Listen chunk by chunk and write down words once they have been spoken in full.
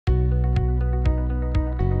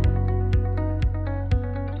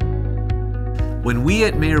When we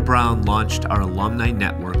at Mayor Brown launched our Alumni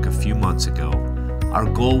Network a few months ago, our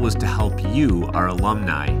goal was to help you, our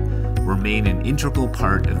alumni, remain an integral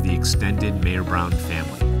part of the extended Mayor Brown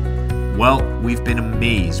family. Well, we've been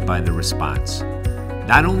amazed by the response.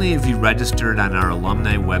 Not only have you registered on our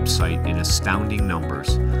alumni website in astounding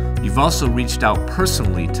numbers, you've also reached out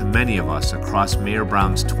personally to many of us across Mayor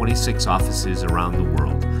Brown's 26 offices around the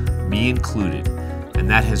world, me included, and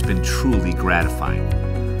that has been truly gratifying.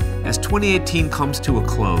 As 2018 comes to a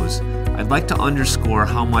close, I'd like to underscore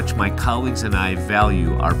how much my colleagues and I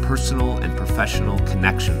value our personal and professional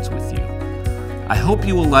connections with you. I hope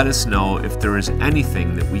you will let us know if there is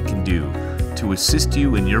anything that we can do to assist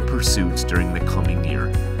you in your pursuits during the coming year.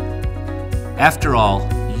 After all,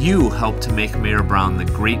 you helped to make Mayor Brown the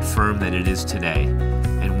great firm that it is today,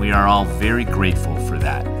 and we are all very grateful for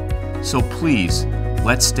that. So please,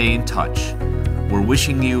 let's stay in touch. We're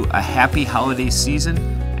wishing you a happy holiday season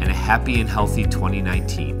and a happy and healthy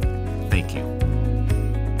 2019. Thank you.